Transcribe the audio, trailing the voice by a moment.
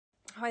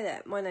Hi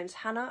there, my name's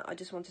Hannah. I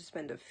just wanted to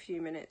spend a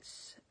few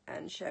minutes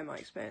and share my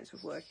experience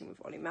of working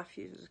with Ollie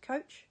Matthews as a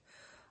coach.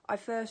 I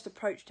first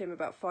approached him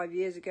about 5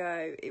 years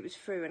ago. It was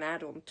through an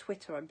ad on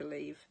Twitter, I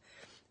believe.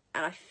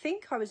 And I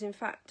think I was in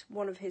fact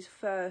one of his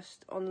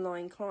first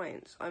online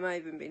clients. I may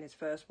have even been his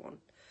first one.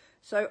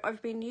 So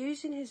I've been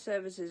using his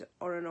services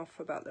on and off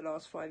for about the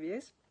last 5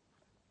 years.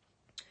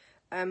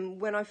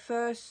 When I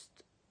first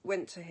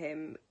went to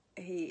him,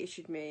 he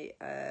issued me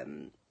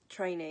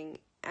training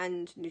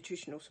and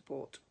nutritional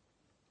support.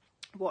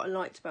 What I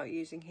liked about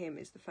using him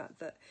is the fact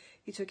that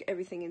he took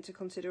everything into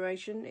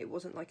consideration. It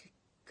wasn't like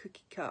a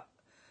cookie cut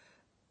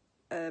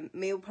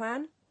meal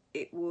plan.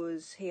 It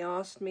was, he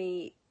asked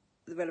me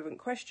the relevant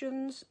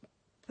questions,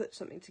 put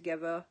something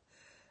together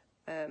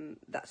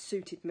that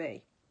suited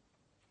me.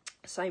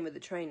 Same with the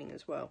training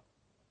as well.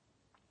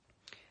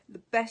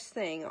 The best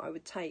thing I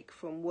would take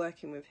from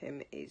working with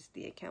him is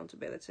the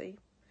accountability.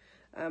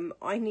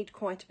 I need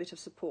quite a bit of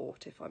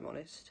support, if I'm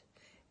honest,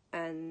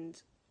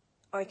 and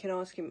I can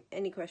ask him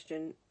any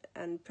question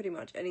and pretty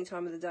much any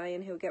time of the day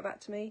and he'll get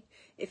back to me.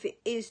 If it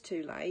is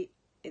too late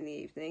in the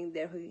evening,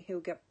 then he'll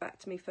get back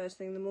to me first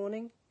thing in the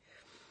morning.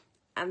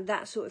 And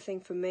that sort of thing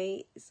for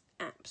me is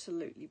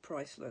absolutely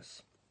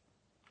priceless.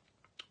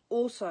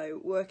 Also,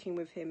 working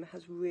with him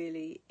has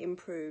really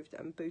improved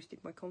and boosted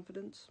my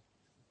confidence.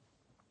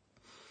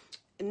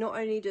 And not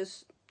only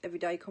just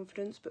everyday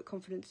confidence, but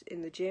confidence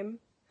in the gym.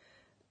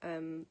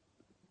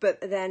 But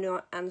then,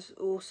 and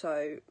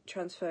also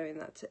transferring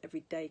that to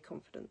everyday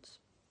confidence.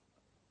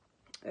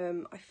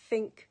 I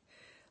think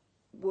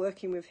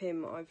working with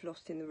him, I've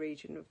lost in the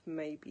region of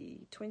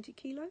maybe 20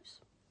 kilos.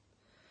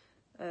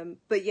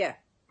 But yeah,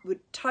 would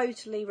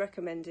totally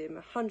recommend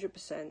him,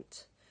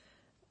 100%.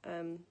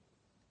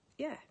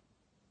 Yeah.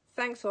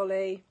 Thanks,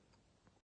 Ollie.